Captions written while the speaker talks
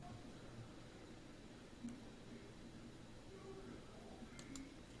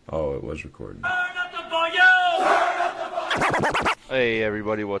Oh, it was recording. Hey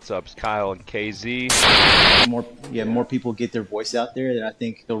everybody, what's up? It's Kyle and KZ. More people get their voice out there, then I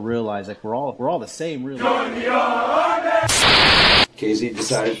think they'll realize like we're all the same, really. KZ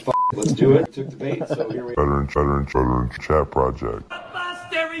decided, let's do it. Took the bait, so here we are. Veteran Chat Project.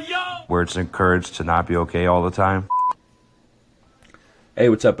 Where it's encouraged to not be okay all the time. Hey,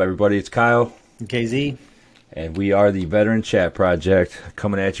 what's up, everybody? It's Kyle. KZ. And we are the Veteran Chat Project,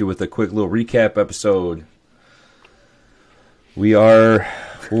 coming at you with a quick little recap episode. We are,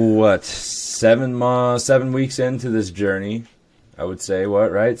 7 weeks into this journey, I would say.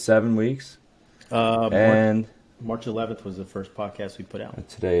 Right? 7 weeks? And March 11th was the first podcast we put out.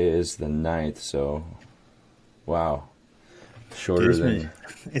 Today is the 9th, so wow. Shorter than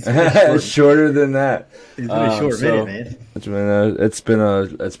shorter than that. It's been a short minute, man. It's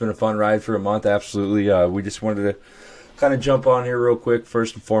been a fun ride for a month. Absolutely. We just wanted to kind of jump on here real quick.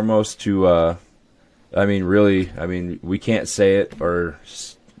 First and foremost, to we can't say it or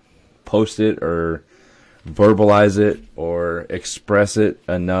post it or verbalize it or express it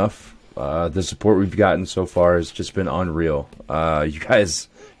enough. The support we've gotten so far has just been unreal. You guys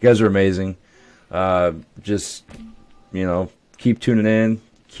are amazing. Keep tuning in,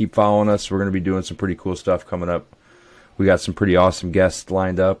 keep following us. We're going to be doing some pretty cool stuff coming up. We got some pretty awesome guests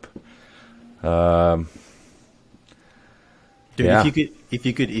lined up. Dude, yeah.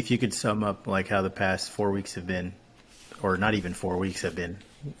 if you could sum up like how the past 4 weeks have been, or not even 4 weeks have been,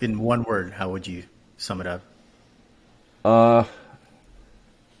 in one word, how would you sum it up?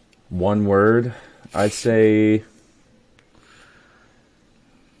 One word, I'd say,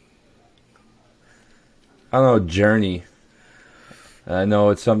 I don't know, journey. I know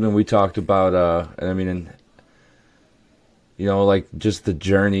it's something we talked about, just the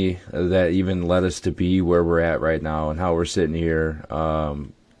journey that even led us to be where we're at right now and how we're sitting here,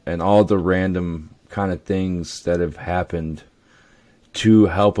 and all the random kind of things that have happened to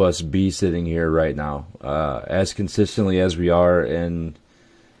help us be sitting here right now, as consistently as we are. And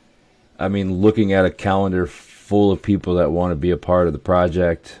looking at a calendar full of people that want to be a part of the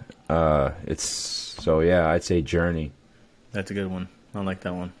project, I'd say journey. That's a good one. I like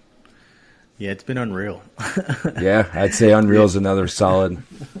that one. Yeah, it's been unreal. Yeah, I'd say unreal is another solid.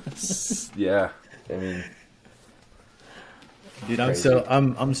 Yeah, dude,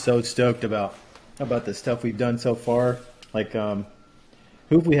 I'm so stoked about the stuff we've done so far. Like, who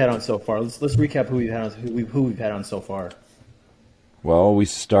have we had on so far? Let's recap who we've had on so far. Well, we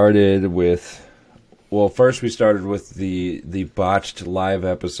started with the botched live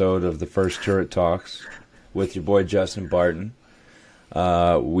episode of the first Turret Talks with your boy Justin Barton.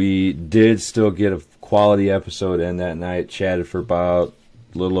 We did still get a quality episode in that night. Chatted for about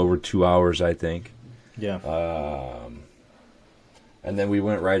a little over 2 hours, I think. Yeah. And then we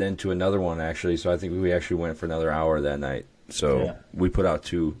went right into another one, actually. So I think we actually went for another hour that night. So We put out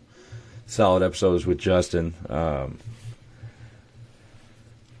 2 solid episodes with Justin.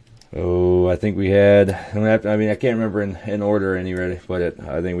 I think we had, I can't remember in order anyway, but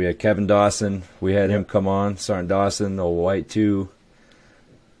I think we had Kevin Dawson. We had him come on, Sergeant Dawson, the White 2.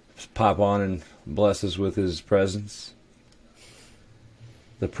 Just pop on and bless us with his presence.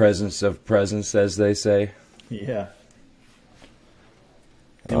 The presence of presence, as they say. Yeah.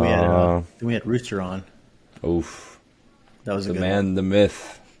 Then we had Rooster on. Oof. That was a the good man, one. the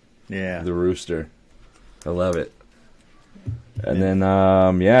myth. Yeah. The Rooster. I love it. And then,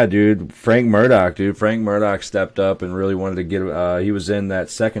 Frank Murdoch, dude. Frank Murdoch stepped up and really wanted to get, he was in that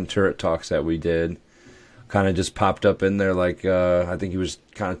second Turret Talks that we did. Kind of just popped up in there like, I think he was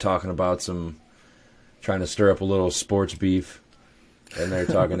kind of talking about trying to stir up a little sports beef. And they're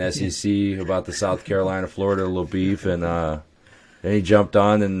talking SEC about the South Carolina, Florida, little beef. And then he jumped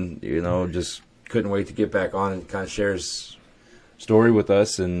on and, just couldn't wait to get back on and kind of share his story with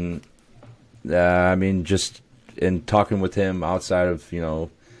us. And, just in talking with him outside of, outside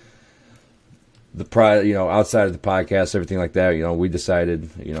of the podcast, everything like that, we decided,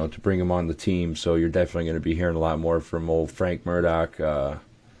 to bring him on the team. So you're definitely going to be hearing a lot more from old Frank Murdoch.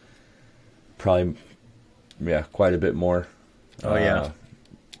 Probably, quite a bit more. Oh, yeah.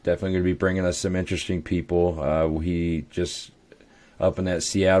 Definitely going to be bringing us some interesting people. He just up in that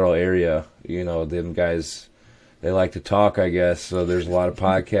Seattle area, them guys, they like to talk, I guess. So there's a lot of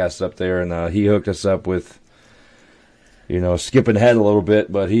podcasts up there, and he hooked us up with, skipping ahead a little bit,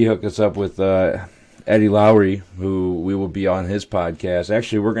 but he hooked us up with Eddie Lowry, who we will be on his podcast.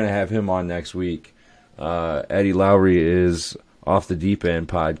 Actually, we're going to have him on next week. Eddie Lowry is Off the Deep End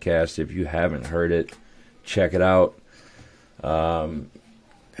podcast. If you haven't heard it, check it out.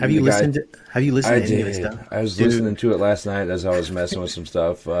 Have you listened to any of his did. stuff? I was Dude. listening to it last night as I was messing with some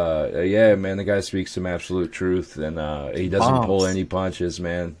stuff. Yeah, man, the guy speaks some absolute truth, and he doesn't pull any punches,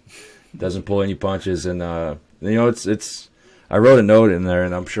 man. Doesn't pull any punches, and it's. I wrote a note in there,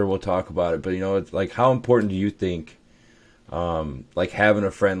 and I'm sure we'll talk about it. But it's like, how important do you think, like having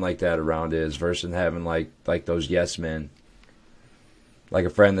a friend like that around is versus having like those yes men, like a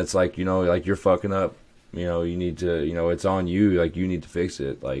friend that's like like you're fucking up. You need to, it's on you. Like, you need to fix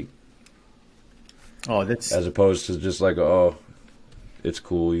it. Like, that's as opposed to just like, oh, it's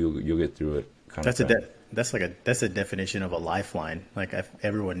cool. You'll get through it. That's a definition of a lifeline. Like,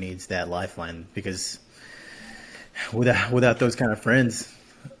 everyone needs that lifeline, because without those kind of friends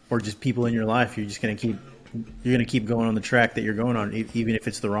or just people in your life, you're gonna keep going on the track that you're going on, even if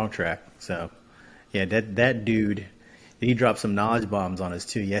it's the wrong track. So, yeah, that dude. He dropped some knowledge bombs on us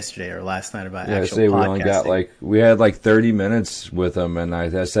too yesterday or last night about actual podcasting. We had 30 minutes with him, and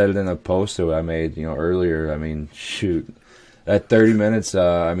I said it in a post that I made earlier. I mean, shoot, that 30 minutes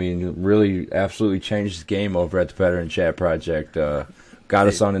really absolutely changed the game over at the Veteran Chat Project. Got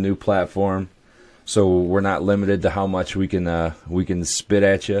us on a new platform, so we're not limited to how much we can spit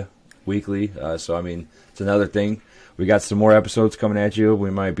at you weekly. So I mean, it's another thing. We got some more episodes coming at you. We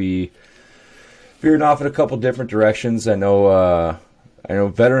might be veering off in a couple different directions. I know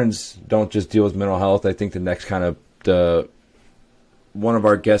veterans don't just deal with mental health. I think the next one of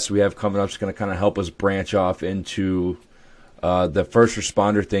our guests we have coming up is going to kind of help us branch off into the first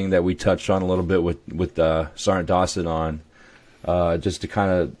responder thing that we touched on a little bit with Sergeant Dawson on, just to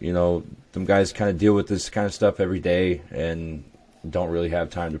kind of them guys kind of deal with this kind of stuff every day and don't really have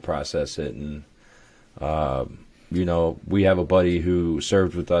time to process it. And we have a buddy who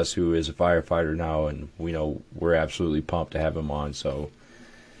served with us who is a firefighter now, and we're absolutely pumped to have him on. So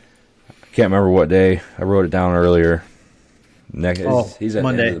I can't remember what day. I wrote it down earlier. He's at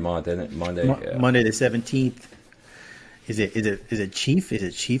Monday. the end of the month, isn't it? Monday. Yeah. Monday the 17th. Is it Chief? Is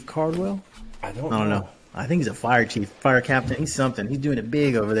it Chief Cardwell? I don't know. I think he's a fire chief, fire captain. He's something. He's doing it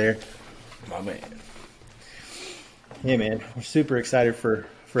big over there. My man. Yeah, man. We're super excited for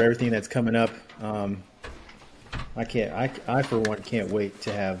everything that's coming up. I for one can't wait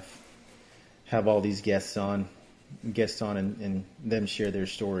to have all these guests on and them share their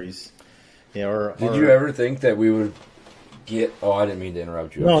stories. Yeah. Did you ever think that we would get? Oh, I didn't mean to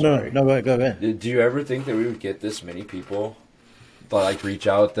interrupt you. No. Go ahead. Did you ever think that we would get this many people that reach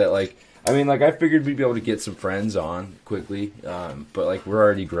out? That I figured we'd be able to get some friends on quickly, but we're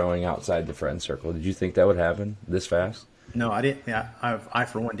already growing outside the friend circle. Did you think that would happen this fast? No, I didn't. I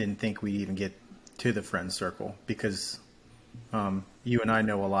for one didn't think we'd even get to the friend circle, because you and I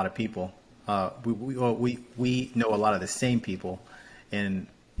know a lot of people. We know a lot of the same people, and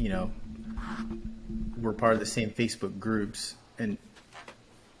we're part of the same Facebook groups. And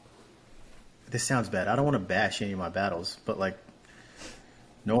this sounds bad. I don't want to bash any of my battles, but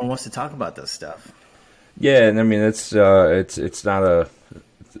no one wants to talk about this stuff. Yeah, and I mean it's not a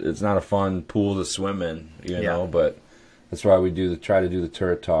fun pool to swim in, know, but that's why we try to do the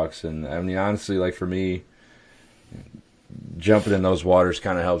turret talks. And I mean, honestly, for me, jumping in those waters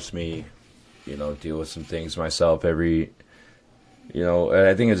kind of helps me, deal with some things myself I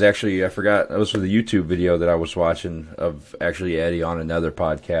think it's actually, I forgot, it was for the YouTube video that I was watching of actually Eddie on another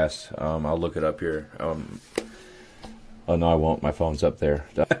podcast. I'll look it up here. Oh no, I won't. My phone's up there.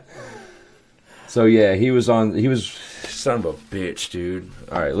 So yeah, he was son of a bitch, dude.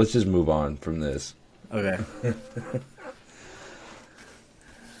 All right, let's just move on from this. Okay.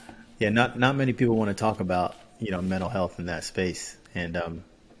 Yeah, not many people want to talk about mental health in that space, and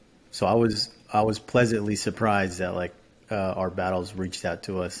so I was pleasantly surprised that our battles reached out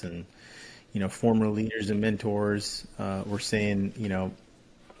to us, and former leaders and mentors were saying,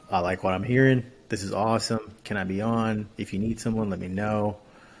 I like what I'm hearing. This is awesome. Can I be on? If you need someone, let me know.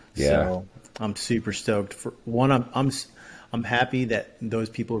 Yeah. So I'm super stoked. For one, I'm happy that those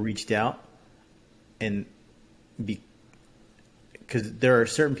people reached out, and because there are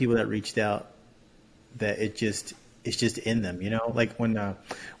certain people that reached out that it's just in them, Like when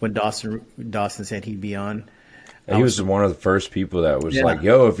Dawson said he'd be on. He was one of the first people that was like,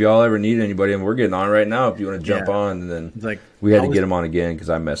 yo, if y'all ever need anybody, and we're getting on right now, if you want to jump on. And then we had to get him on again because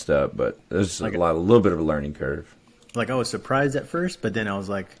I messed up. But there's a little bit of a learning curve. I was surprised at first, but then I was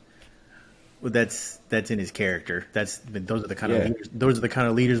like, well, that's in his character. Those are the kind of leaders, those are the kind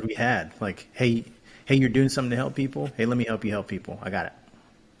of leaders we had. Hey, you're doing something to help people. Hey, let me help you help people. I got it.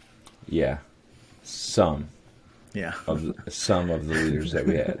 Yeah, some of the leaders that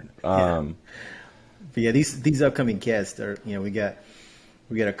we had. But yeah, these upcoming guests are, we got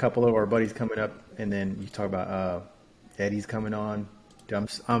a couple of our buddies coming up, and then you talk about Eddie's coming on,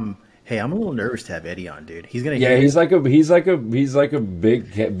 Hey, I'm a little nervous to have Eddie on, dude. He's gonna. Yeah, he's like a big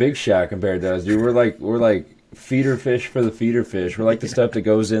Shaq compared to us, dude. We're like feeder fish for the feeder fish. We're like the stuff that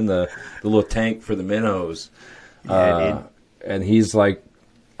goes in the little tank for the minnows. Yeah, And he's like,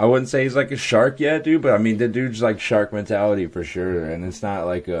 I wouldn't say he's like a shark yet, dude, but I mean the dude's like shark mentality for sure, and it's not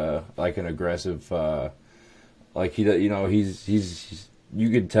like an aggressive like he's you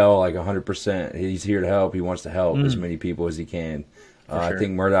could tell like 100% he's here to help. He wants to help as many people as he can. Sure. I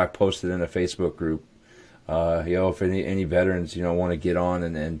think Murdoch posted in a Facebook group, if any veterans want to get on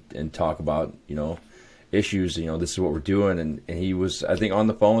and talk about issues, this is what we're doing, and he was, I think, on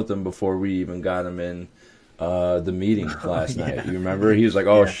the phone with them before we even got him in the meeting last night. You remember? He was like,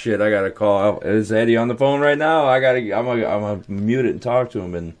 "Oh shit, I gotta call. Is Eddie on the phone right now? I'm gonna mute it and talk to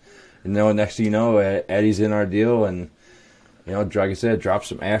him." And next thing you know, Eddie's in our deal, and like I said, drop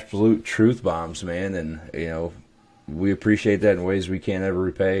some absolute truth bombs, man. And we appreciate that in ways we can't ever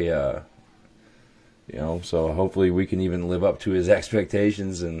repay. So hopefully we can even live up to his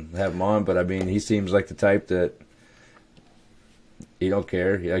expectations and have him on. But I mean, he seems like the type that he don't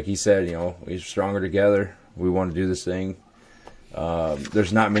care. Like he said, we're stronger together. We want to do this thing.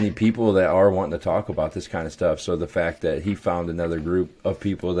 There's not many people that are wanting to talk about this kind of stuff. So the fact that he found another group of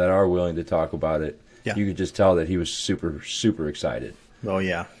people that are willing to talk about it, you could just tell that he was super, super excited. Oh,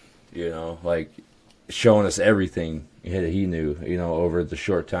 yeah. Like showing us everything that he knew, over the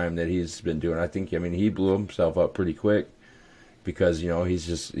short time that he's been doing. I think, he blew himself up pretty quick because,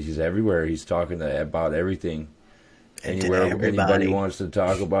 he's everywhere. He's talking about everything. Anywhere anybody wants to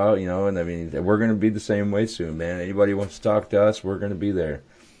talk about, and I mean, we're going to be the same way soon, man. Anybody wants to talk to us, we're going to be there.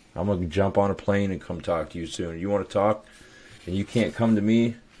 I'm going to jump on a plane and come talk to you soon. You want to talk and you can't come to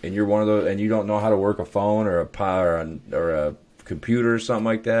me and you're one of those, and you don't know how to work a phone or a computer or something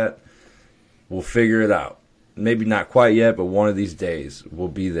like that, we'll figure it out. Maybe not quite yet, but one of these days we'll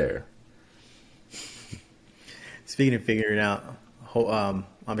be there. Speaking of figuring it out, I'm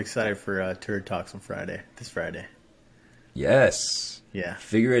excited for Turd Talks on this Friday. Yes. Yeah.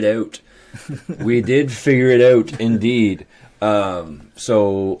 Figure it out. We did figure it out, indeed.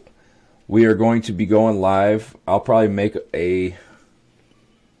 So we are going to be going live. I'll probably make a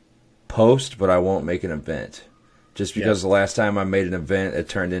post, but I won't make an event. Just because the last time I made an event, it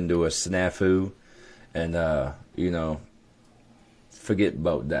turned into a snafu. And, forget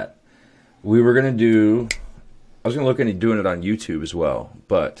about that. We were going to do... I was going to look into doing it on YouTube as well,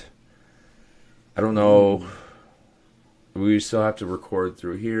 but I don't know... We still have to record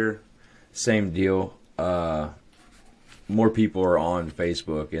through here. Same deal. More people are on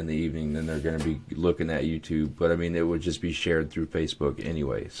Facebook in the evening than they're going to be looking at YouTube. But, I mean, it would just be shared through Facebook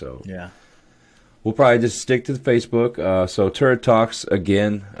anyway. So we'll probably just stick to the Facebook. So Turd Talks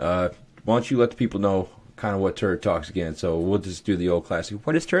again. Why don't you let the people know kind of what Turd Talks again? So we'll just do the old classic.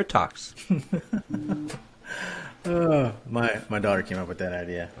 What is Turd Talks? My daughter came up with that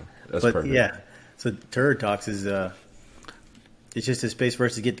idea. That's perfect. Yeah. So Turd Talks is... it's just a space for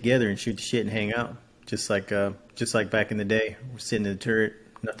us to get together and shoot the shit and hang out. Just like back in the day. We're sitting in the turret,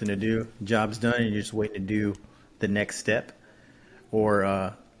 nothing to do. Job's done, and you're just waiting to do the next step.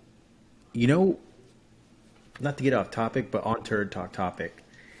 Or, not to get off topic, but on Turd Talk topic.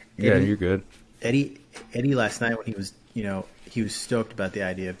 Eddie, you're good. Eddie last night when he was, he was stoked about the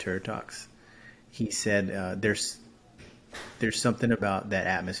idea of Turd Talks. He said there's something about that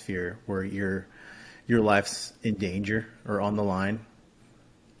atmosphere where your life's in danger or on the line,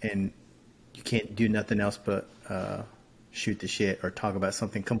 and you can't do nothing else but shoot the shit or talk about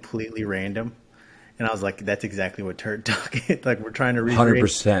something completely random. And I was like, that's exactly what Turd Talk is. Like, we're trying to recreate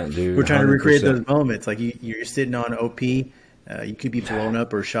 100%, dude. We're trying 100%. to recreate those moments. Like, you're sitting on OP, you could be blown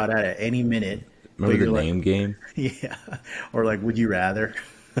up or shot at any minute. Remember the name game? Yeah. Or like, would you rather?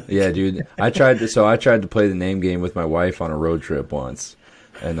 Yeah, dude. I tried to play the name game with my wife on a road trip once,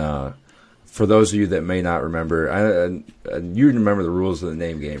 and for those of you that may not remember, you remember the rules of the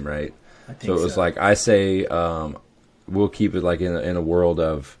name game, right? I think so it was like I say, we'll keep it like in a world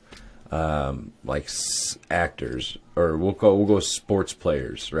of like actors, or we'll go sports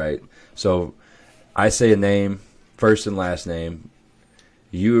players, right? So I say a name, first and last name.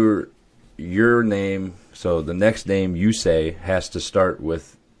 Your name. So the next name you say has to start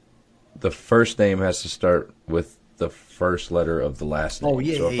with the first name has to start with the first letter of the last name. Oh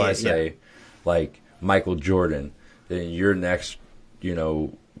yeah. So if I say like Michael Jordan, then your next, it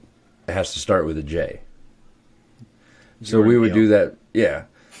has to start with a J. So Jordan we would Peele. do that. Yeah.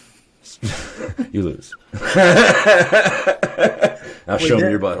 You lose. Now show me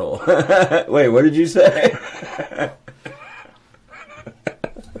your butthole. Wait, what did you say?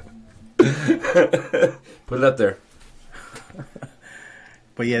 Put it up there.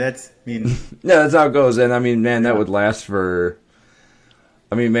 But yeah, Yeah, that's how it goes. And I mean, man, that would last for.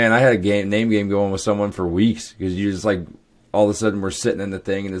 I mean, man, I had a name game going with someone for weeks because you just like all of a sudden we're sitting in the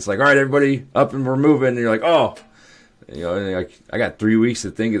thing and it's like, all right, everybody up and we're moving, and you're like, oh, you know, and like I got 3 weeks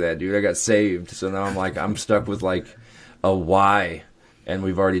to think of that, dude. I got saved, so now I'm stuck with like a Y, and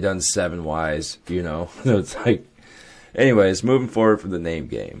we've already done 7 Ys, you know. So it's like, anyways, moving forward for the name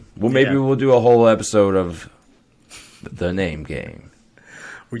game. Well, maybe we'll do a whole episode of the name game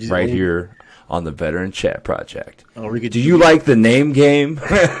right here on the Veteran Chat Project. Oh, do you like the name game?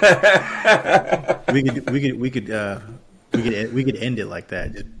 we could end it like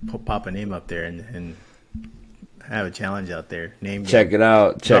that. Just pop a name up there and have a challenge out there. Name Check game. it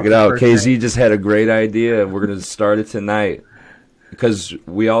out. KZ just had a great idea. We're going to start it tonight because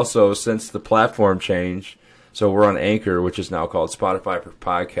we also, since the platform changed, so we're on Anchor, which is now called Spotify for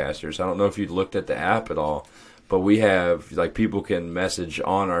Podcasters. I don't know if you looked at the app at all, but we have like people can message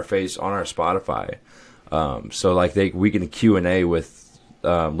on our Spotify. So like we can Q&A with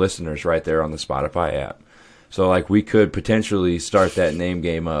listeners right there on the Spotify app. So like we could potentially start that name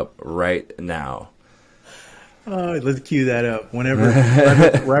game up right now. Oh, let's cue that up. Whenever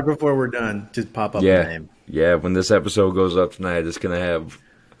right before we're done, just pop up the name. Yeah, when this episode goes up tonight, we're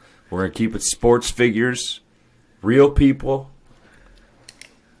gonna keep it sports figures, real people.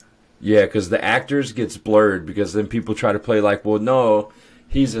 Yeah, because the actors gets blurred because then people try to play like, well, no,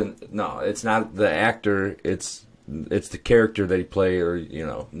 it's not the actor, it's the character that he played,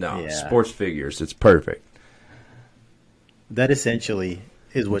 or sports figures. It's perfect. That essentially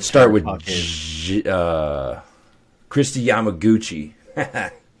is what start with Kristi Yamaguchi,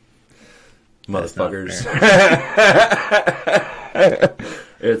 motherfuckers.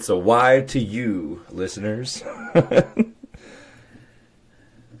 It's a Y to you, listeners.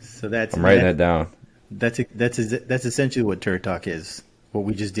 So I'm writing that down. That's essentially what Turret Talk is. What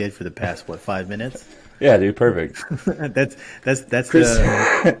we just did for the past 5 minutes. Yeah, dude, perfect. that's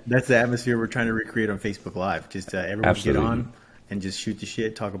the atmosphere we're trying to recreate on Facebook Live. Just everyone Absolutely. Get on and just shoot the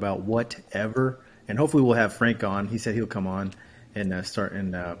shit, talk about whatever, and hopefully we'll have Frank on. He said he'll come on and start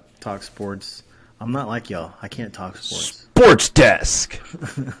and talk sports. I'm not like y'all. I can't talk sports. Sports desk.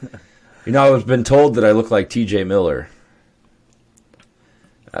 I've been told that I look like T.J. Miller.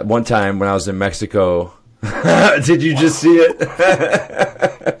 At one time when I was in Mexico, did you just see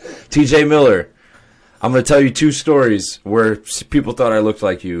it? T.J. Miller. I'm going to tell you 2 stories where people thought I looked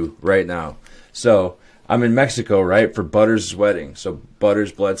like you right now. So I'm in Mexico, right, for Butters' wedding. So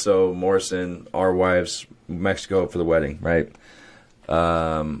Butters, Bledsoe, Morrison, our wives, Mexico for the wedding, right?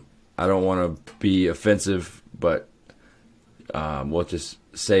 I don't want to be offensive, but we'll just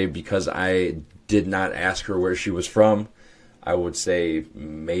say because I did not ask her where she was from, I would say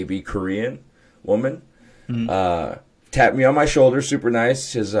maybe Korean woman. Mm-hmm. Tapped me on my shoulder, super nice.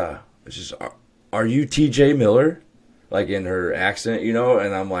 Says, are you TJ Miller? Like in her accent,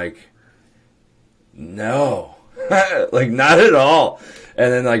 and I'm like, no, like not at all.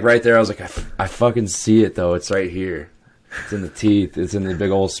 And then like right there, I was like, I fucking see it though. It's right here. It's in the teeth. It's in the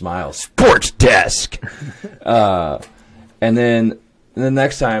big old smile. Sports desk. And then the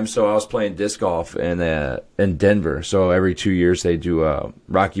next time, so I was playing disc golf in Denver. So every 2 years they do a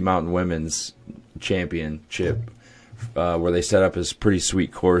Rocky Mountain Women's Championship where they set up this pretty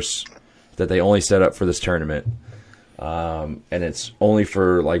sweet course that they only set up for this tournament. And it's only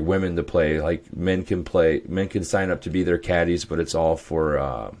for like women to play. Like men can sign up to be their caddies, but it's all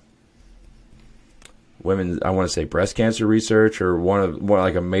for women. I want to say breast cancer research or more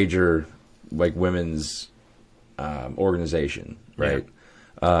like a major like women's organization, right?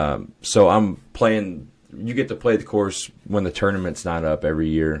 Yeah. So I'm playing. You get to play the course when the tournament's not up every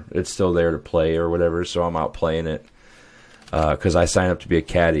year. It's still there to play or whatever. So I'm out playing it because I signed up to be a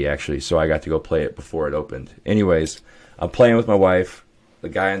caddy actually. So I got to go play it before it opened. Anyways, I'm playing with my wife, the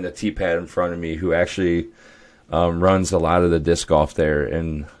guy on the tee pad in front of me who actually runs a lot of the disc golf there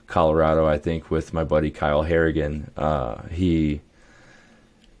in Colorado, I think, with my buddy Kyle Harrigan. He's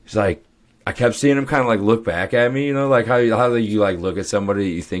like, I kept seeing him kind of like look back at me, like how you like look at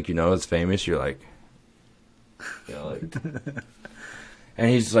somebody you think is famous, you're like, like, and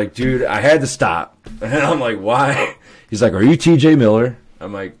he's like, dude, I had to stop, and I'm like, why? He's like, are you TJ Miller?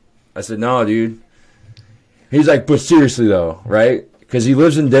 I'm like, I said, no, dude. He's like, but seriously though, right? Because he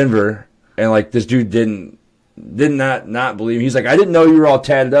lives in Denver, and like this dude did not believe me. He's like, I didn't know you were all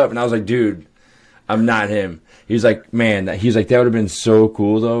tatted up, and I was like, dude, I'm not him. He's like, man, that would have been so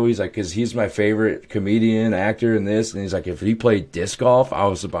cool though. He's like, because he's my favorite comedian, actor in this, and he's like, if he played disc golf, I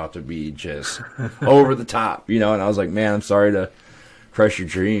was about to be just over the top, And I was like, man, I'm sorry to crush your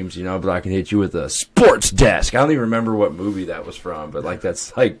dreams, you know, but I can hit you with a sports desk. I don't even remember what movie that was from, but like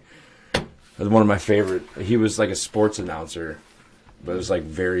that's one of my favorite. He was like a sports announcer, but it was like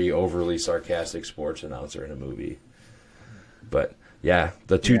very overly sarcastic sports announcer in a movie. But yeah,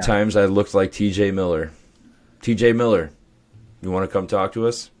 the two times I looked like TJ Miller. TJ Miller, you want to come talk to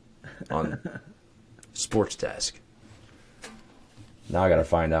us on Sports Desk? Now I got to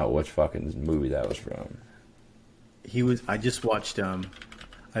find out which fucking movie that was from. I just watched. I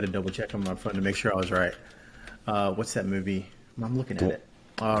had to double check on my phone to make sure I was right. What's that movie? I'm looking at it.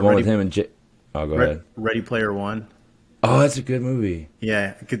 The one with him and go ahead. Ready Player One. Oh, that's a good movie.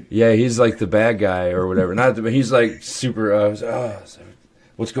 Yeah. Yeah, he's like the bad guy or whatever. He's like super.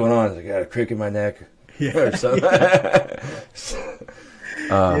 What's going on? I got a crick in my neck. Yeah. Or something.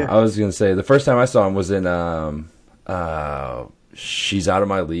 I was gonna say the first time I saw him was in She's Out of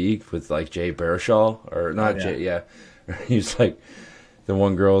My League with like Jay Baruchel or not Jay. Yeah, he's like the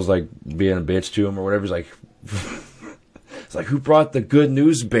one girl's like being a bitch to him or whatever. He's like. It's like, who brought the good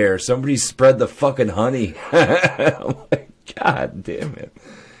news bear? Somebody spread the fucking honey. I'm like, God damn it.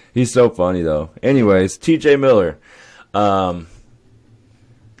 He's so funny, though. Anyways, TJ Miller.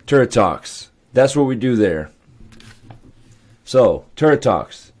 Turret Talks. That's what we do there. So, Turret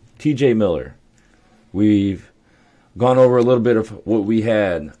Talks. TJ Miller. We've gone over a little bit of what we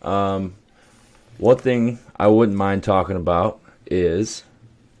had. One thing I wouldn't mind talking about is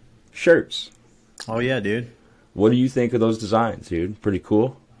shirts. Oh, yeah, dude. What do you think of those designs, dude? Pretty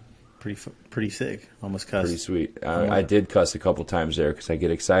cool? Pretty sick. Almost cussed. Pretty sweet. I did cuss a couple times there because I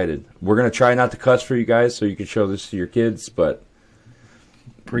get excited. We're going to try not to cuss for you guys so you can show this to your kids, but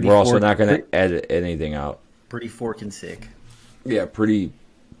we're also not going to edit anything out. Pretty forking sick. Yeah, pretty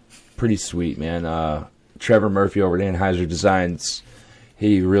sweet, man. Trevor Murphy over at Anheuser Designs,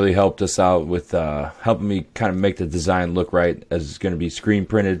 he really helped us out with helping me kind of make the design look right as it's going to be screen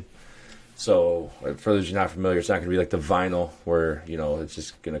printed. So, for those who are not familiar, it's not going to be like the vinyl where, you know, it's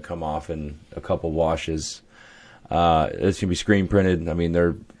just going to come off in a couple washes. It's going to be screen printed. I mean,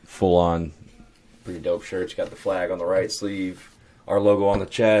 they're full on, pretty dope shirts. Got the flag on the right sleeve, our logo on the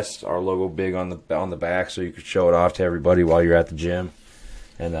chest, our logo big on the back, so you could show it off to everybody while you're at the gym.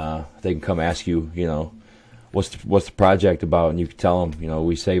 And they can come ask you, you know, what's the project about? And you can tell them, you know,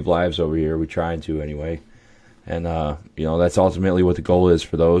 we save lives over here. We're trying to anyway. And, you know, that's ultimately what the goal is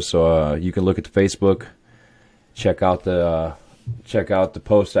for those. So you can look at the Facebook, check out the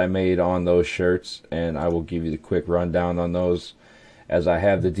post I made on those shirts, and I will give you the quick rundown on those as I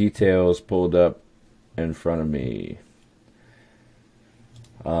have the details pulled up in front of me.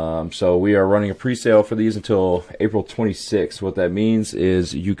 So we are running a pre-sale for these until April 26th. What that means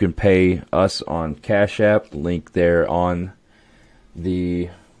is you can pay us on Cash App, link there on the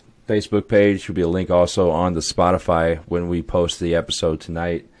Facebook page. Should be a link also on the Spotify when we post the episode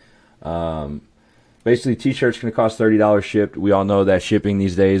tonight. Basically, t-shirts going to cost $30 shipped. We all know that shipping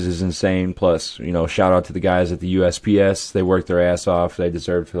these days is insane. Plus, you know, shout out to the guys at the USPS. They work their ass off. They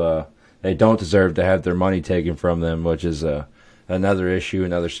don't deserve to have their money taken from them, which is another issue,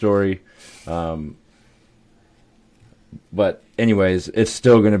 another story. But anyways, it's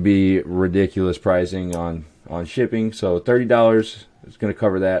still going to be ridiculous pricing on shipping. So $30 is going to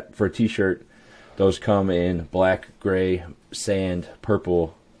cover that for a t-shirt. Those come in black, gray, sand,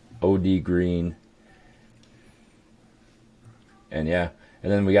 purple, OD green. And yeah,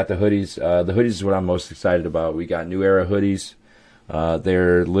 and then we got the hoodies. The hoodies is what I'm most excited about. We got New Era hoodies.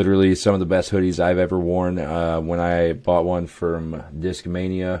 They're literally some of the best hoodies I've ever worn. When I bought one from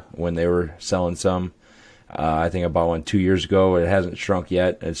Discmania when they were selling some, I think I bought one 2 years ago. It hasn't shrunk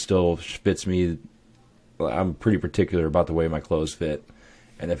yet. It still fits me. I'm pretty particular about the way my clothes fit.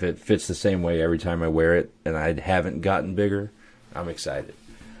 And if it fits the same way every time I wear it and I haven't gotten bigger, I'm excited.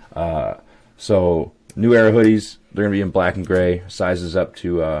 So New Era hoodies, they're going to be in black and gray. Sizes up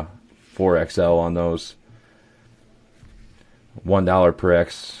to 4XL on those. $1 per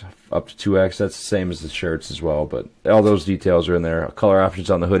X, up to 2X. That's the same as the shirts as well, but all those details are in there. Color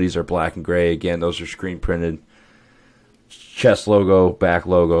options on the hoodies are black and gray. Again, those are screen printed. Chest logo, back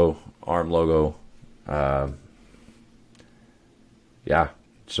logo, arm logo. Yeah,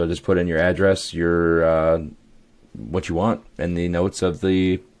 so just put in your address, your what you want, and the notes of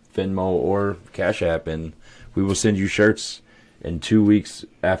the Venmo or Cash App, and we will send you shirts in 2 weeks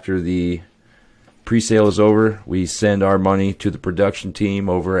after the pre-sale is over. We send our money to the production team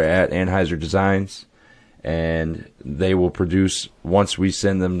over at Anheuser Designs, and they will produce once we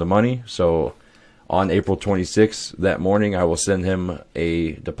send them the money. So on April 26th, that morning, I will send him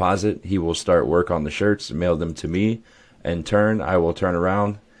a deposit. He will start work on the shirts, mail them to me. In turn, I will turn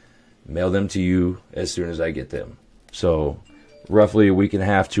around, mail them to you as soon as I get them. So roughly a week and a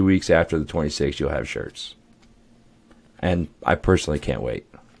half, 2 weeks after the 26th, you'll have shirts. And I personally can't wait.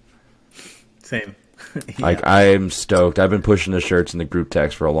 Same. Like, I'm stoked. I've been pushing the shirts in the group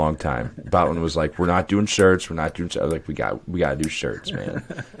text for a long time. Botwin was like, we're not doing shirts. I was like, we got to do shirts, man.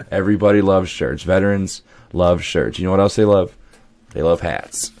 Everybody loves shirts. Veterans love shirts. You know what else they love? They love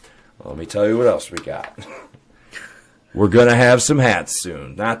hats. Well, let me tell you what else we got. We're going to have some hats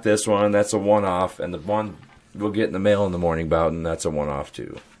soon. Not this one. That's a one-off. And the one we'll get in the mail in the morning, Bowden, that's a one-off,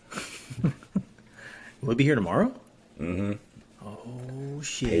 too. Will it be here tomorrow? Mm-hmm. Oh,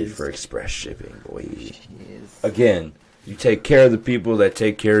 shit. Paid for express shipping, boy. Again, you take care of the people that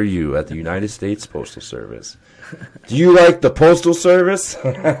take care of you at the United States Postal Service. Do you like the Postal Service?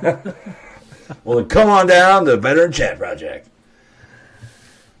 Well, then come on down to Veteran Chat Project.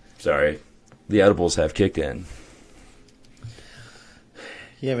 Sorry. The edibles have kicked in.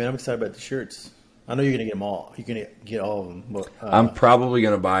 Yeah, man, I'm excited about the shirts. I know you're going to get them all. You're going to get all of them. But, I'm probably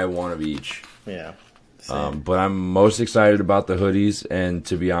going to buy one of each. Yeah. But I'm most excited about the hoodies and,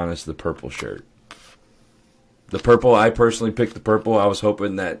 to be honest, the purple shirt. The purple, I personally picked the purple. I was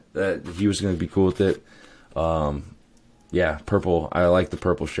hoping that he was going to be cool with it. Yeah, purple. I like the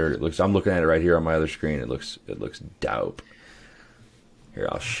purple shirt. I'm looking at it right here on my other screen. It looks dope. Here,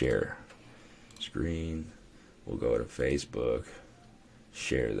 I'll share screen. We'll go to Facebook.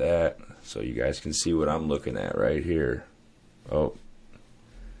 Share that so you guys can see what I'm looking at right here. Oh,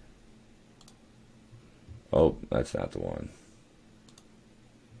 that's not the one.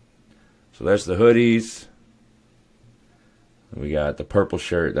 So there's the hoodies. We got the purple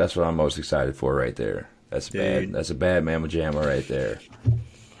shirt. That's what I'm most excited for right there. That's bad. That's a bad Mama Jamma right there.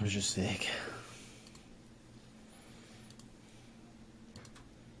 Where's your sick?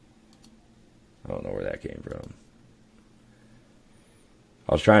 I don't know where that came from.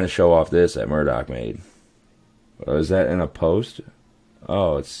 I was trying to show off this that Murdoch made. Oh, is that in a post?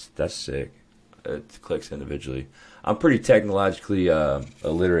 Oh, that's sick. It clicks individually. I'm pretty technologically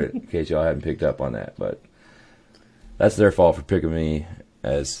illiterate, in case y'all haven't picked up on that, but that's their fault for picking me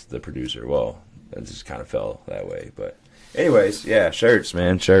as the producer. Well, it just kind of fell that way. But anyways, yeah, shirts,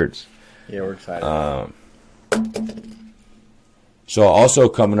 man, shirts. Yeah, we're excited. So also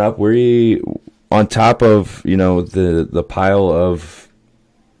coming up, we on top of the pile of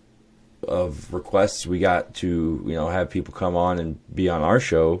requests we got to have people come on and be on our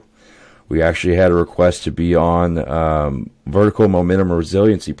show. We actually had a request to be on Vertical Momentum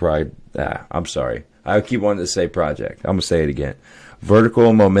Resiliency I'm sorry. I keep wanting to say project. I'm going to say it again.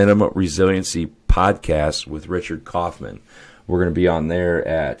 Vertical Momentum Resiliency Podcast with Richard Kaufman. We're going to be on there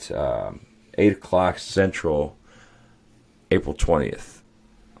at 8 o'clock Central, April 20th.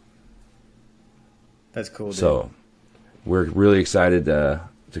 That's cool, dude. So we're really excited to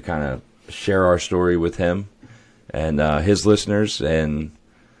kind of share our story with him and his listeners, and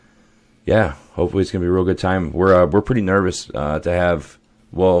yeah, hopefully it's gonna be a real good time. We're pretty nervous to have.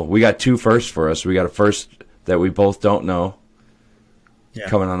 Well, we got two firsts for us. We got a first that we both don't know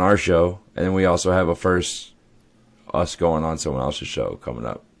coming on our show, and then we also have a first us going on someone else's show coming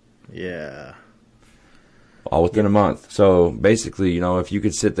up. Yeah. All within a month. So basically, if you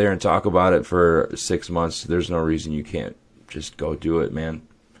could sit there and talk about it for 6 months, there's no reason you can't just go do it, man.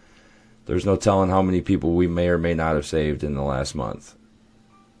 There's no telling how many people we may or may not have saved in the last month.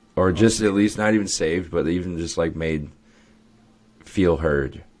 Or just at least not even saved, but even just like made feel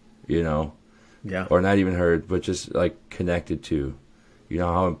heard, Yeah. Or not even heard, but just like connected to. You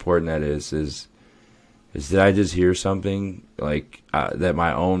know how important that is did I just hear something like that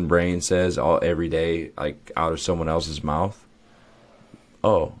my own brain says every day, like out of someone else's mouth?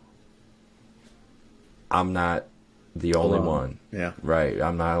 Oh, I'm not the only one. Yeah. Right.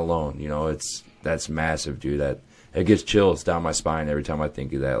 I'm not alone. That's massive, dude. That it gets chills down my spine every time I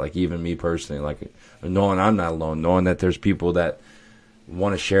think of that. Like even me personally, like knowing I'm not alone, knowing that there's people that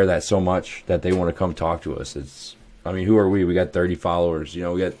want to share that so much that they want to come talk to us. Who are we? We got 30 followers. I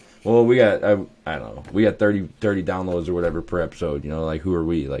don't know. We got 30 downloads or whatever per episode. Like who are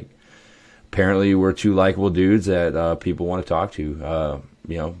we? Like apparently we're two likable dudes that people want to talk to.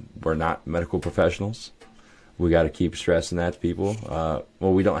 We're not medical professionals. We got to keep stressing that to people.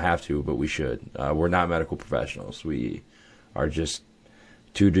 Well, we don't have to, but we should. We're not medical professionals. We are just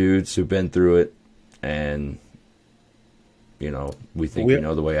two dudes who've been through it, and we think we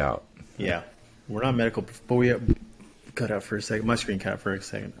know the way out. Yeah, we're not medical, but we cut out for a second. My screen cut out for a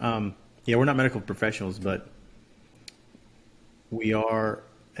second. We're not medical professionals, but we are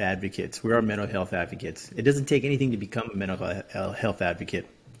advocates. We are mental health advocates. It doesn't take anything to become a mental health advocate.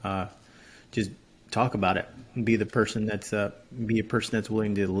 Just talk about it. Be a person that's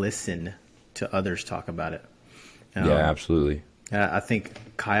willing to listen to others talk about it. Yeah, absolutely. I think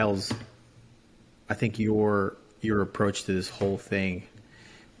your approach to this whole thing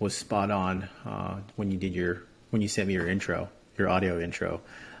was spot on when you sent me your audio intro.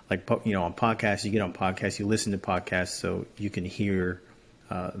 Like, on podcasts, you get on podcasts, you listen to podcasts so you can hear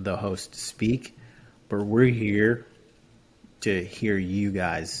the host speak. But we're here to hear you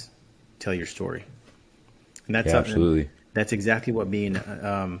guys tell your story. And that's absolutely. That's exactly what being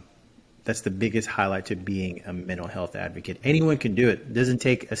that's the biggest highlight to being a mental health advocate. Anyone can do it. It doesn't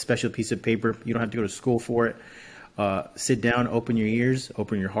take a special piece of paper. You don't have to go to school for it. Sit down, open your ears,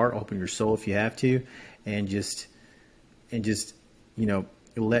 open your heart, open your soul if you have to, and just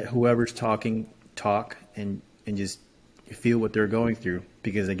let whoever's talking talk and just feel what they're going through,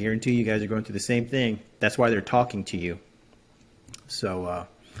 because I guarantee you guys are going through the same thing. That's why they're talking to you. So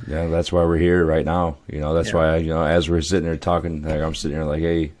yeah, that's why we're here right now. That's why as we're sitting there talking, like, I'm sitting here like,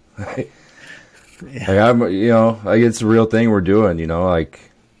 hey, like, I'm, like, it's a real thing we're doing. Like,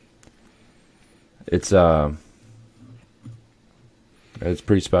 it's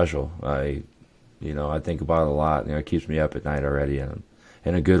pretty special. I think about it a lot. It keeps me up at night already, and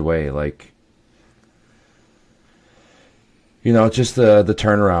in a good way. Like, just the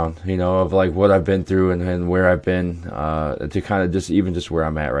turnaround, of like what I've been through and where I've been, to kind of just where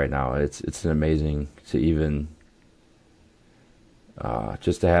I'm at right now. It's an amazing to even,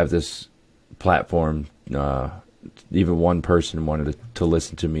 just to have this platform. Even one person wanted to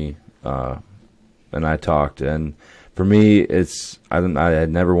listen to me, and I talked. And for me, I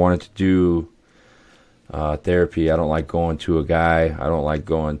had never wanted to do therapy. I don't like going to a guy. I don't like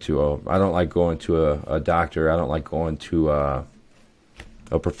going to a doctor. I don't like going to a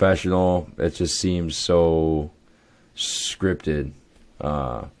professional. It just seems so scripted.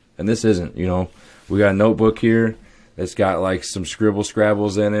 And this isn't, we got a notebook here. It's got like some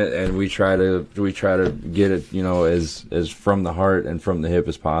scrabbles in it, and we try to get it, as from the heart and from the hip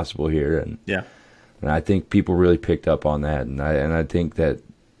as possible here. And yeah. And I think people really picked up on that, and I think that,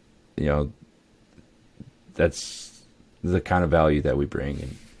 that's the kind of value that we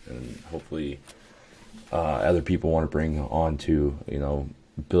bring, and hopefully other people want to bring on to,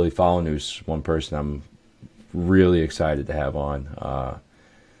 Billy Follonews, one person I'm really excited to have on.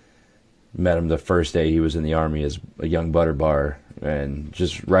 Met him the first day he was in the Army as a young butter bar, and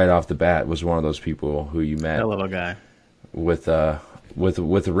just right off the bat was one of those people who you met. Hell of a guy. With a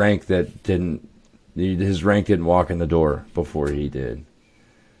rank that his rank didn't walk in the door before he did.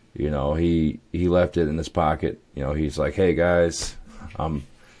 He left it in his pocket. He's like, hey guys, I'm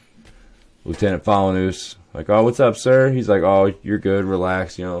Lieutenant Follonews. Like, oh, what's up, sir? He's like, oh, you're good,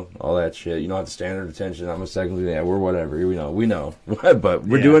 relax, all that shit. You don't have to stand at attention. I'm a second lieutenant. Yeah, we're whatever. We know, but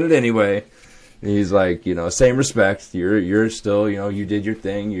we're doing it anyway. And he's like, same respect. You're still, you did your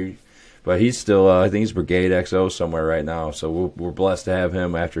thing. But he's still, I think he's Brigade XO somewhere right now. So we're blessed to have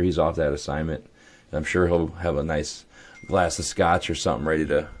him after he's off that assignment. And I'm sure he'll have a nice glass of scotch or something ready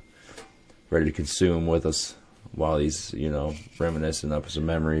to consume with us while he's, reminiscing up some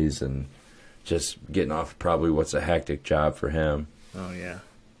memories and just getting off probably what's a hectic job for him. Oh, yeah.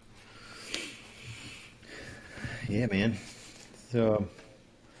 Yeah, man. So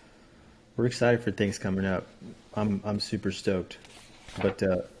we're excited for things coming up. I'm super stoked. But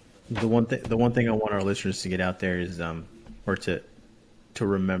the one thing I want our listeners to get out there is or to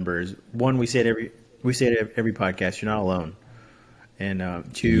remember is, one, we say it every podcast, you're not alone.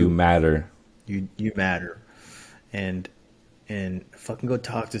 And two, you matter. You matter. And fucking go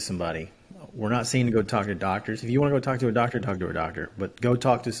talk to somebody. We're not saying to go talk to doctors. If you want to go talk to a doctor, talk to a doctor. But go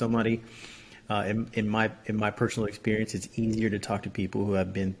talk to somebody. In my personal experience, it's easier to talk to people who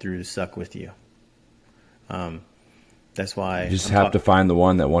have been through the suck with you. That's why you just have to find the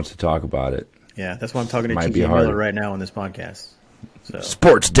one that wants to talk about it. Yeah, that's why I'm talking to TJ Miller right now on this podcast. So.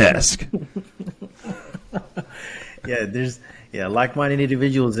 Sports Desk. Yeah, like-minded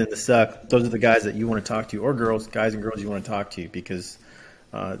individuals in the suck. Those are the guys that you want to talk to, or guys and girls you want to talk to, because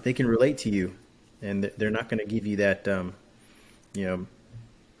they can relate to you, and they're not going to give you that, they're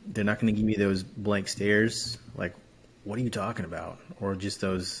not going to give you those blank stares, like, what are you talking about? Or just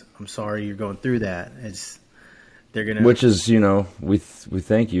those, I'm sorry you're going through that. They're going to... Which is, we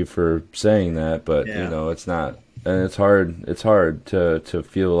thank you for saying that, but, it's not, and it's hard to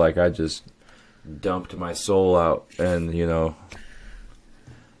feel like I just dumped my soul out, and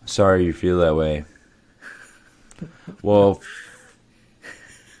sorry you feel that way. Well,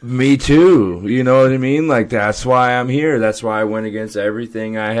 me too, you know what I mean? Like, that's why I'm here. That's why I went against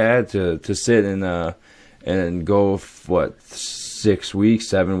everything I had to sit and go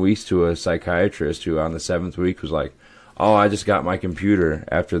 7 weeks to a psychiatrist, who on the 7th week was like, oh, I just got my computer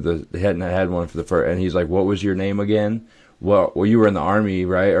after the hadn't had one for the first, and he's like, what was your name again? well, you were in the Army,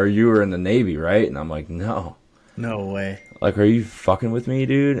 right? Or you were in the Navy, right? And I'm like, no. No way. Like, are you fucking with me,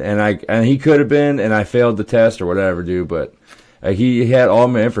 dude? And he could have been, and I failed the test or whatever, dude. But he had all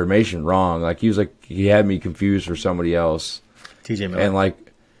my information wrong. Like, he had me confused for somebody else. TJ Miller. And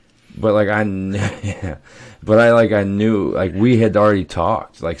I knew, like, we had already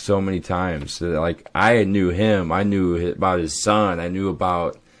talked like so many times. So, like, I knew him. I knew about his son. I knew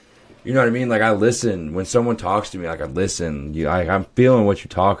about, you know what I mean? Like, I listen when someone talks to me. Like, I listen. I'm feeling what you're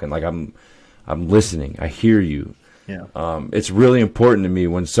talking. Like, I'm listening. I hear you. Yeah. It's really important to me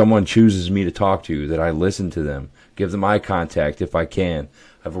when someone chooses me to talk to that I listen to them, give them eye contact if I can.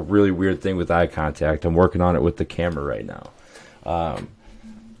 I have a really weird thing with eye contact. I'm working on it with the camera right now.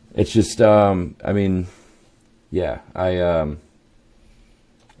 It's just, I mean, yeah, I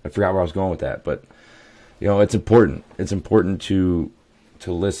forgot where I was going with that, but you know, it's important. It's important to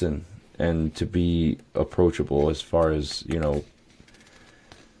listen and to be approachable as far as, you know,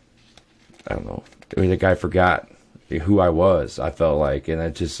 I don't know. I mean, the guy forgot who I was, I felt like, and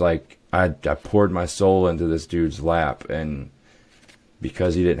it just like I poured my soul into this dude's lap, and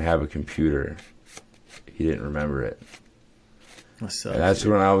because he didn't have a computer, he didn't remember it. Sucks, and that's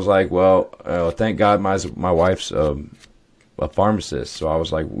when I was like, well, thank God my wife's a pharmacist, so I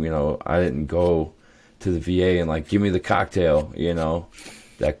was like, you know, I didn't go to the VA and like, give me the cocktail, you know,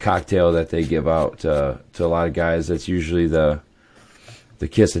 that cocktail that they give out to a lot of guys. That's usually the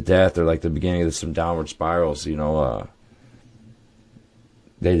kiss of death, or like the beginning of some downward spirals, you know.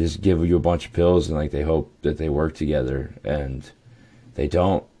 They just give you a bunch of pills and like they hope that they work together, and they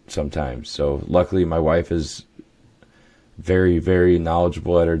don't sometimes. So luckily my wife is very, very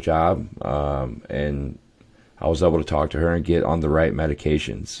knowledgeable at her job, and I was able to talk to her and get on the right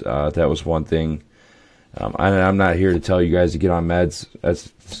medications. That was one thing. I'm not here to tell you guys to get on meds.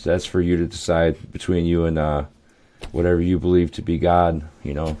 That's for you to decide between you and whatever you believe to be God.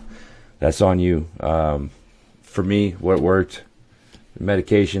 You know, that's on you. For me, what worked: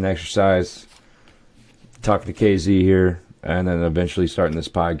 medication, exercise, talking to KZ here, and then eventually starting this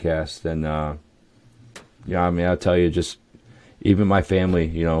podcast. And yeah, I mean, I'll tell you, just even my family,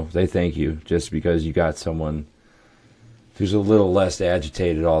 you know, they thank you just because you got someone who's a little less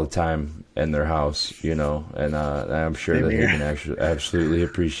agitated all the time in their house, you know, and I'm sure Same that here. they can actually absolutely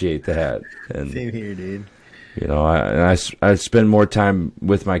appreciate that. And Same here, dude. you know, I spend more time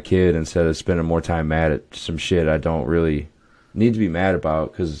with my kid instead of spending more time mad at some shit I don't really need to be mad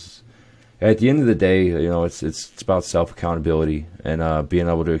about, because at the end of the day, you know, it's about self accountability and being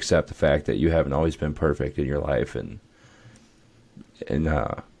able to accept the fact that you haven't always been perfect in your life, and you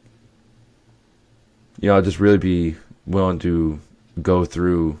know, just really be willing to go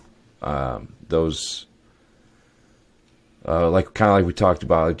through those like kind of like we talked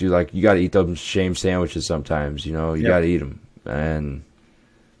about, like, dude, like you got to eat those shame sandwiches sometimes, you know, you got to eat them, and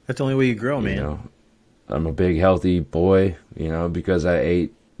That's the only way you grow, man. you know, I'm a big healthy boy, you know, because I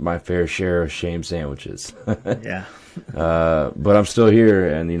ate my fair share of shame sandwiches. Yeah. But I'm still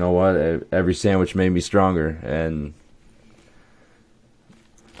here, and you know what? Every sandwich made me stronger, and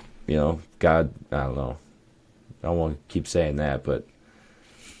you know, God, I don't know. I don't want to keep saying that, but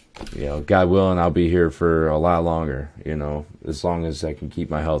you know, God willing, I'll be here for a lot longer, you know, as long as I can keep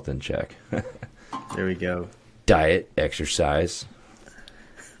my health in check. There we go. Diet, exercise,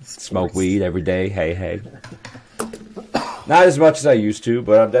 smoke weed every day. Hey. Not as much as I used to,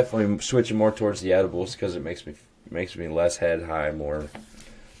 but I'm definitely switching more towards the edibles because it makes me less head high, more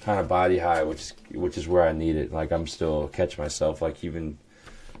kind of body high, which is where I need it. Like, I'm still catching myself, like, even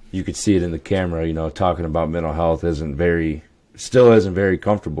you could see it in the camera, you know, talking about mental health still isn't very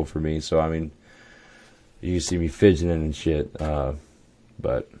comfortable for me. So I mean, you can see me fidgeting and shit.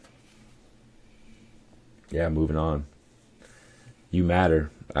 But yeah, moving on. You matter,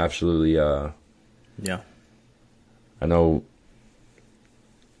 absolutely. Yeah. I know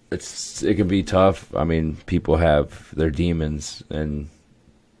it can be tough. I mean, people have their demons and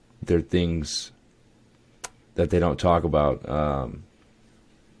their things that they don't talk about,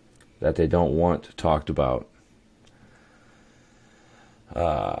 that they don't want talked about.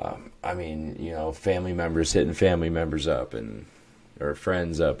 I mean, you know, family members hitting family members up or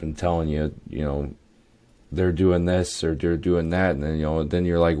friends up and telling you, you know, they're doing this or they're doing that, and then, you know, then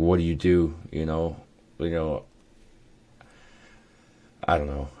you're like, what do? You know, I don't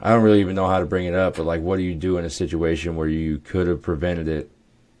know. I don't really even know how to bring it up, but like, what do you do in a situation where you could have prevented it,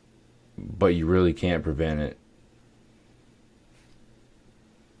 but you really can't prevent it?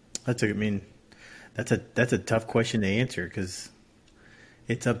 That's a tough question to answer, because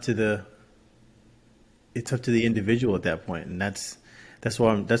it's up to the individual at that point, and that's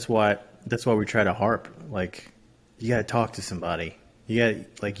why we try to harp. Like, you got to talk to somebody. You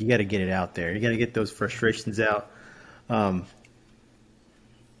got to get it out there. You got to get those frustrations out. Like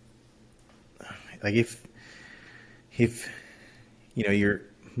if you know,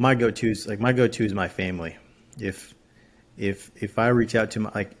 my go-to is my family. If I reach out to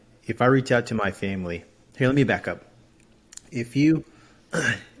my family, here, let me back up. If you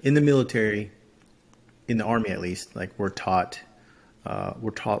in the military, in the Army at least, like we're taught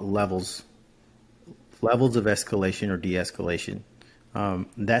levels of escalation or de-escalation.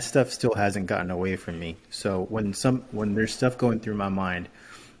 That stuff still hasn't gotten away from me. So when there's stuff going through my mind,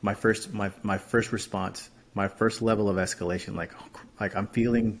 my first response, my first level of escalation, like I'm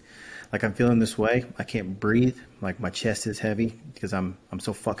feeling this way. I can't breathe. Like my chest is heavy because I'm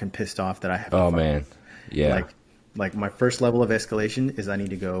so fucking pissed off that I have. Oh man, yeah. Like my first level of escalation is I need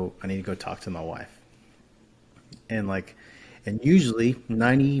to go talk to my wife. And usually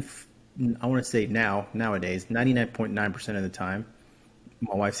I want to say nowadays 99.9% of the time,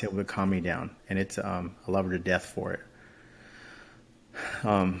 my wife's able to calm me down, and it's I love her to death for it.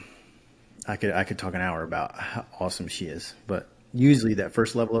 I could talk an hour about how awesome she is, but usually that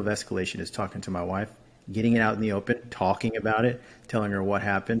first level of escalation is talking to my wife, getting it out in the open, talking about it, telling her what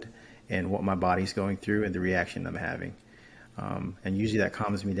happened and what my body's going through and the reaction I'm having. And usually that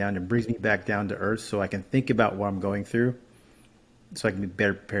calms me down and brings me back down to earth so I can think about what I'm going through so I can be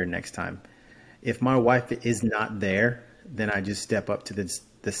better prepared next time. If my wife is not there, then I just step up to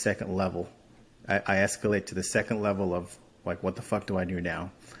the second level. I escalate to the second level of like, what the fuck do I do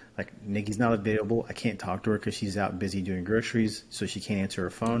now? Like, Nikki's not available. I can't talk to her because she's out busy doing groceries, so she can't answer her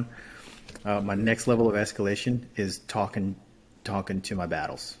phone. My next level of escalation is talking to my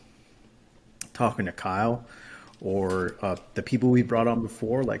battles. Talking to Kyle or the people we brought on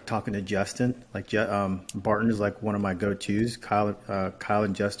before, like talking to Justin. Like Barton is like one of my go-tos. Kyle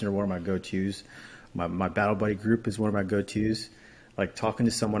and Justin are one of my go-tos. My battle buddy group is one of my go-tos. Like talking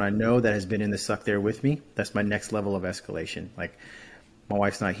to someone I know that has been in the suck there with me. That's my next level of escalation. Like, my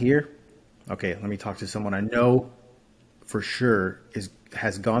wife's not here. Okay, let me talk to someone I know for sure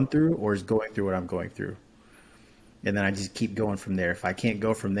has gone through or is going through what I'm going through. And then I just keep going from there. If I can't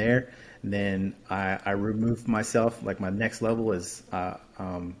go from there, then I remove myself. Like, my next level is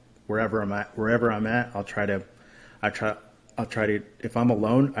wherever I'm at, I'll try to if I'm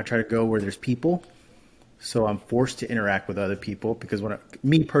alone, I try to go where there's people. So I'm forced to interact with other people because when I'm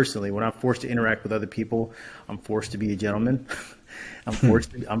forced to interact with other people, I'm forced to be a gentleman.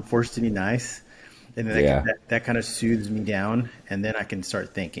 I'm forced to be nice, and then that kind of soothes me down, and then I can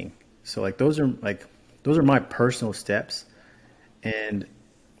start thinking. So like those are my personal steps, and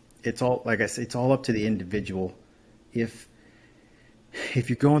it's all, like I said, it's all up to the individual. If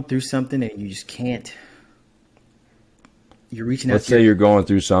you're going through something and you just can't, you're reaching out. Let's say you're going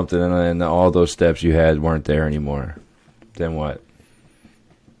through something and then all those steps you had weren't there anymore. Then what?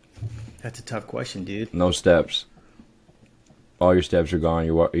 That's a tough question, dude. No steps. All your steps are gone.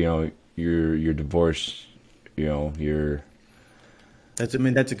 You're divorced. You're. That's a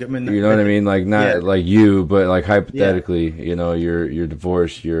good. You know what I mean? Like not like you, but like hypothetically, you're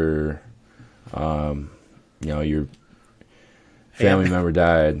divorced. Your family member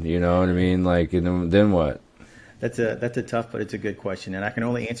died. You know what I mean? Like, and then what? That's a tough, but it's a good question, and I can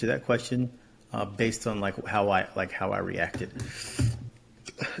only answer that question based on how I reacted.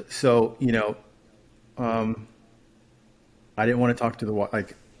 So I didn't want to talk to the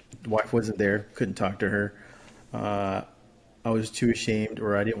wife wasn't there, couldn't talk to her. I was too ashamed,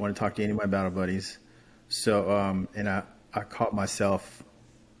 or I didn't want to talk to any of my battle buddies. So and I caught myself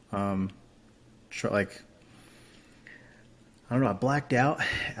I don't know. I blacked out,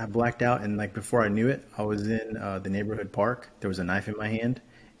 and before I knew it, I was in the neighborhood park. There was a knife in my hand,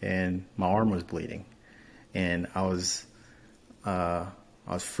 and my arm was bleeding, and I was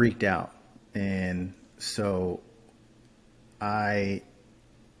freaked out, and so I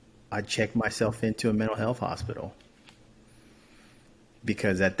checked myself into a mental health hospital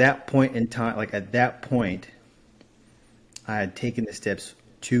because at that point in time, I had taken the steps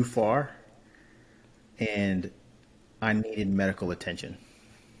too far, and I needed medical attention.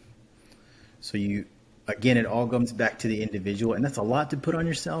 So it all comes back to the individual, and that's a lot to put on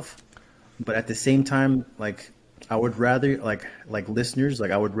yourself. But at the same time, I would rather, listeners,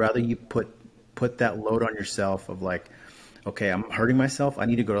 I would rather you put that load on yourself of okay, I'm hurting myself. I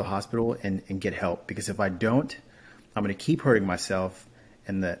need to go to the hospital and get help, because if I don't, I'm going to keep hurting myself,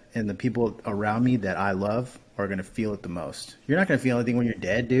 and the people around me that I love are going to feel it the most. You're not going to feel anything when you're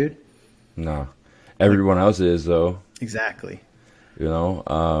dead, dude. No. Everyone else is, though. Exactly.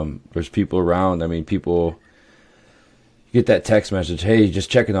 There's people around. I mean, people, get that text message, hey, just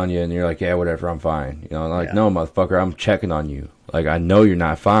checking on you, and you're like, yeah, whatever, I'm fine. You know, and I'm like, no, motherfucker, I'm checking on you. Like, I know you're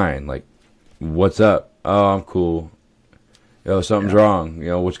not fine. Like, what's up? Oh, I'm cool. Yo, something's wrong. You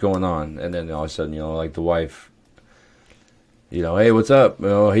know, what's going on? And then all of a sudden, you know, like the wife, you know, hey, what's up? You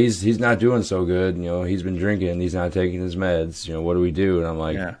know, he's not doing so good. You know, he's been drinking. He's not taking his meds. You know, what do we do? And I'm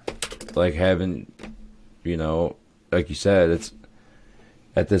like, like having, you know, like you said, it's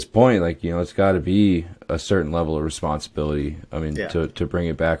at this point, like, you know, it's got to be a certain level of responsibility. I mean, to bring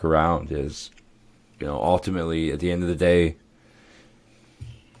it back around is, you know, ultimately at the end of the day,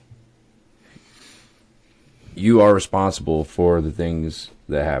 you are responsible for the things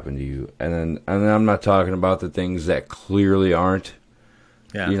that happen to you. And then I'm not talking about the things that clearly aren't,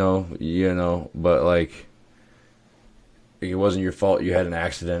 you know, but like, it wasn't your fault you had an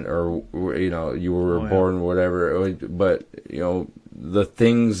accident or, you know, you were born or whatever. But, you know, the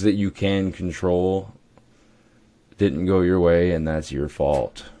things that you can control didn't go your way, and that's your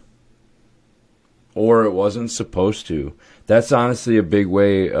fault. Or it wasn't supposed to. That's honestly a big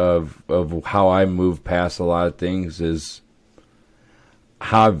way of how I move past a lot of things, is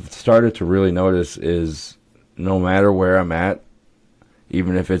how I've started to really notice is no matter where I'm at,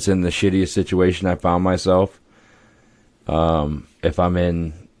 even if it's in the shittiest situation I found myself, if I'm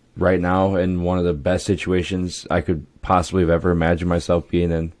in right now in one of the best situations I could possibly have ever imagined myself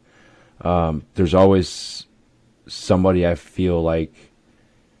being in, there's always somebody I feel like,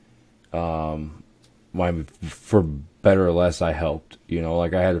 for better or less, I helped. You know,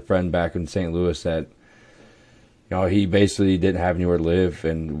 like I had a friend back in St. Louis that, you know, he basically didn't have anywhere to live,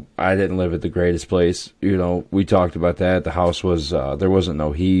 and I didn't live at the greatest place. You know, we talked about that. The house was, there wasn't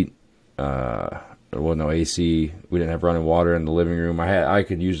no heat, there wasn't no AC. We didn't have running water in the living room. I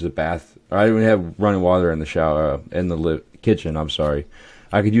could use the bath. I didn't have running water in the shower, in the kitchen. I'm sorry.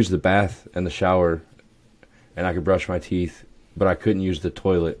 I could use the bath and the shower, and I could brush my teeth, but I couldn't use the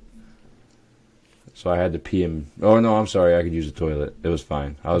toilet. So I had to pee and... Oh, no, I'm sorry. I could use the toilet. It was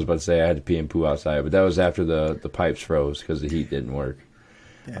fine. I was about to say I had to pee and poo outside, but that was after the pipes froze because the heat didn't work.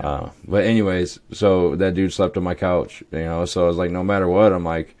 Yeah. But anyways, so that dude slept on my couch, you know, so I was like, no matter what, I'm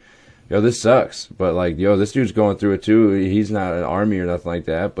like, yo, this sucks. But, like, yo, this dude's going through it too. He's not an army or nothing like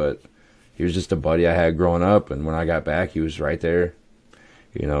that, but he was just a buddy I had growing up, and when I got back, he was right there.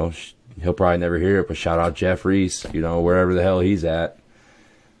 You know, he'll probably never hear it, but shout out Jeff Reese, you know, wherever the hell he's at.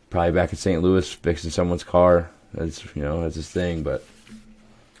 Probably back in St. Louis fixing someone's car. That's, you know, that's his thing. But,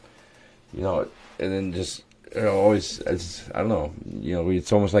 you know, and then just, you know, always, I don't know, you know,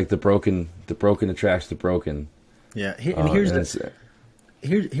 it's almost like the broken attracts the broken. Yeah. Here's the thing.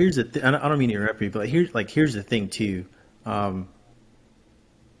 I don't mean to interrupt you, but here's the thing too. And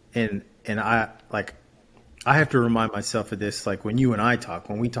I have to remind myself of this, like when you and I talk,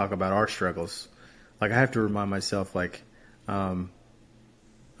 when we talk about our struggles, like I have to remind myself, like,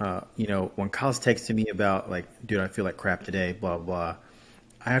 you know, when Kyle's texting me about like, dude, I feel like crap today, blah, blah,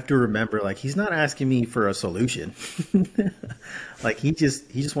 I have to remember, like, he's not asking me for a solution. Like he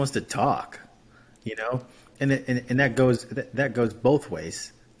just wants to talk, you know, and that goes both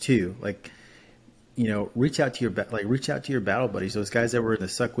ways too. Like, you know, reach out to your battle buddies, those guys that were in the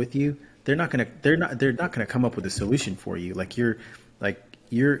suck with you. They're not gonna come up with a solution for you. Like you're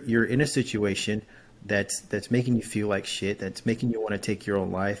in a situation that's making you feel like shit, that's making you want to take your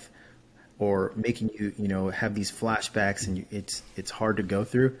own life, or making you, you know, have these flashbacks, and it's hard to go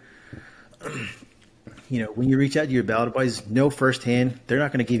through. You know, when you reach out to your battle buddies, know firsthand they're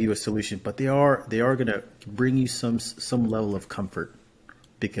not going to give you a solution, but they are going to bring you some level of comfort,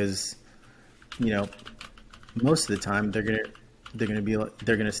 because, you know, most of the time they're going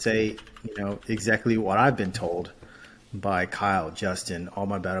to say, you know, exactly what I've been told by Kyle, Justin, all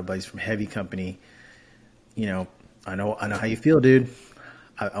my battle buddies from Heavy Company. You know, I know how you feel, dude.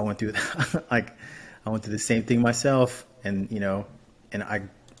 I went through I went through the same thing myself, and, you know, and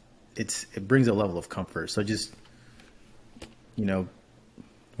it brings a level of comfort. So just, you know,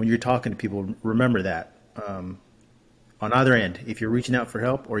 when you're talking to people, remember that, on either end, if you're reaching out for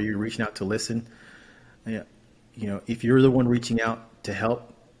help or you're reaching out to listen, you know, if you're the one reaching out to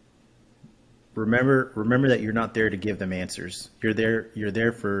help, remember that you're not there to give them answers. You're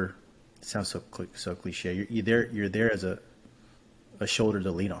there for, it sounds so cliche. You're there as a shoulder to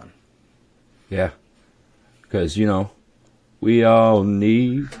lean on. Yeah. Because, you know, we all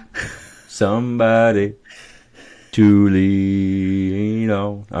need somebody to lean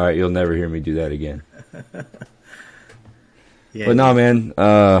on. All right, you'll never hear me do that again. Yeah, but no, man.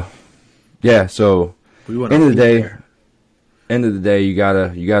 Yeah. So end of the day, you gotta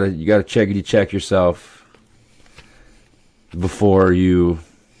checkity check yourself before you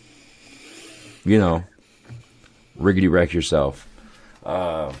know, riggedy wreck yourself.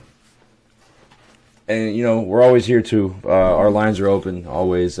 And, you know, we're always here, too. Our lines are open,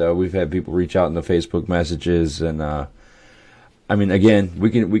 always. We've had people reach out in the Facebook messages. And, I mean, again, we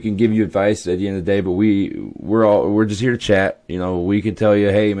can give you advice at the end of the day, but we're just here to chat. You know, we can tell you,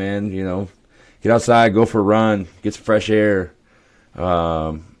 hey, man, you know, get outside, go for a run, get some fresh air.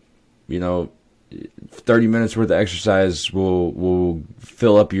 You know, 30 minutes worth of exercise will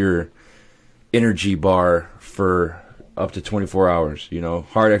fill up your energy bar for up to 24 hours. You know,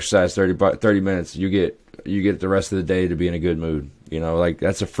 hard exercise, 30 minutes, you get the rest of the day to be in a good mood. You know, like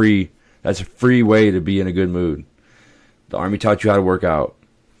that's a free way to be in a good mood. The Army taught you how to work out.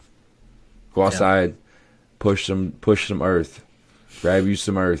 Go outside, push some earth, grab you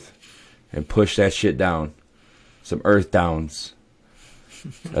some earth, and push that shit down. Some earth downs.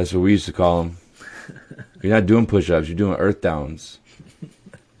 That's what we used to call them. You're not doing push-ups, you're doing earth downs.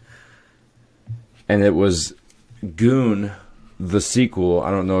 And it was Goon, the sequel. I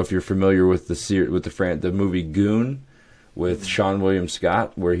don't know if you're familiar with the movie Goon with Sean William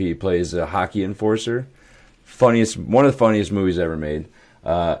Scott, where he plays a hockey enforcer. One of the funniest movies ever made.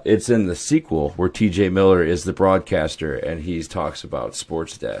 It's in the sequel where T.J. Miller is the broadcaster and he talks about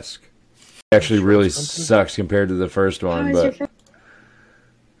Sports Desk. It actually really sucks compared to the first one, but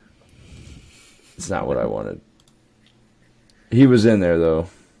it's not what I wanted. He was in there though.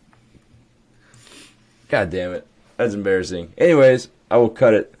 God damn it. That's embarrassing. Anyways, I will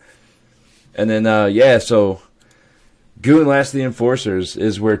cut it. And then, so Goon Last of the Enforcers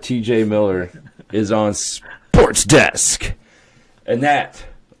is where TJ Miller is on Sports Desk. And that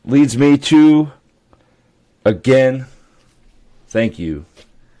leads me to, again, thank you.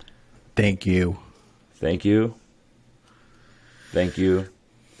 Thank you. Thank you. Thank you.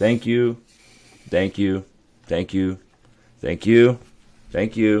 Thank you. Thank you. Thank you. Thank you.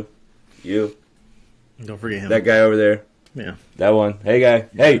 Thank you. You. Don't forget him. That guy over there. Yeah. That one. Hey, guy.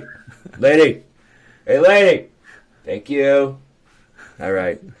 Hey, lady. Hey, lady. Thank you. All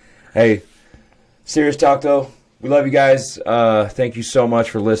right. Hey, serious talk, though. We love you guys. Thank you so much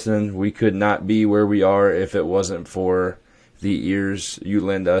for listening. We could not be where we are if it wasn't for the ears you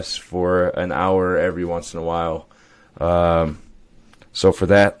lend us for an hour every once in a while. So for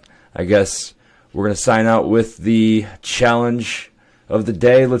that, I guess we're going to sign out with the challenge of the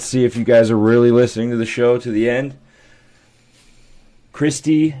day. Let's see if you guys are really listening to the show to the end.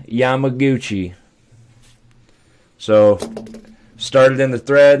 Christy Yamaguchi. So, started in the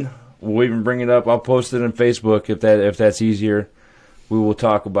thread. We'll even bring it up. I'll post it on Facebook if that's easier. We will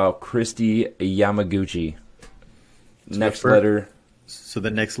talk about Christy Yamaguchi. Next letter. So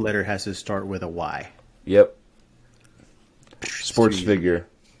the next letter has to start with a Y. Yep. Sports figure.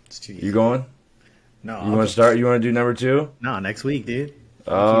 You going? No. You want to start? You want to do number 2? No, next week, dude.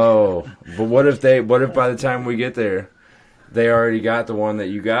 Oh, but what if by the time we get there, they already got the one that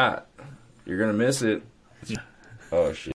you got? You're gonna miss it. Oh shit.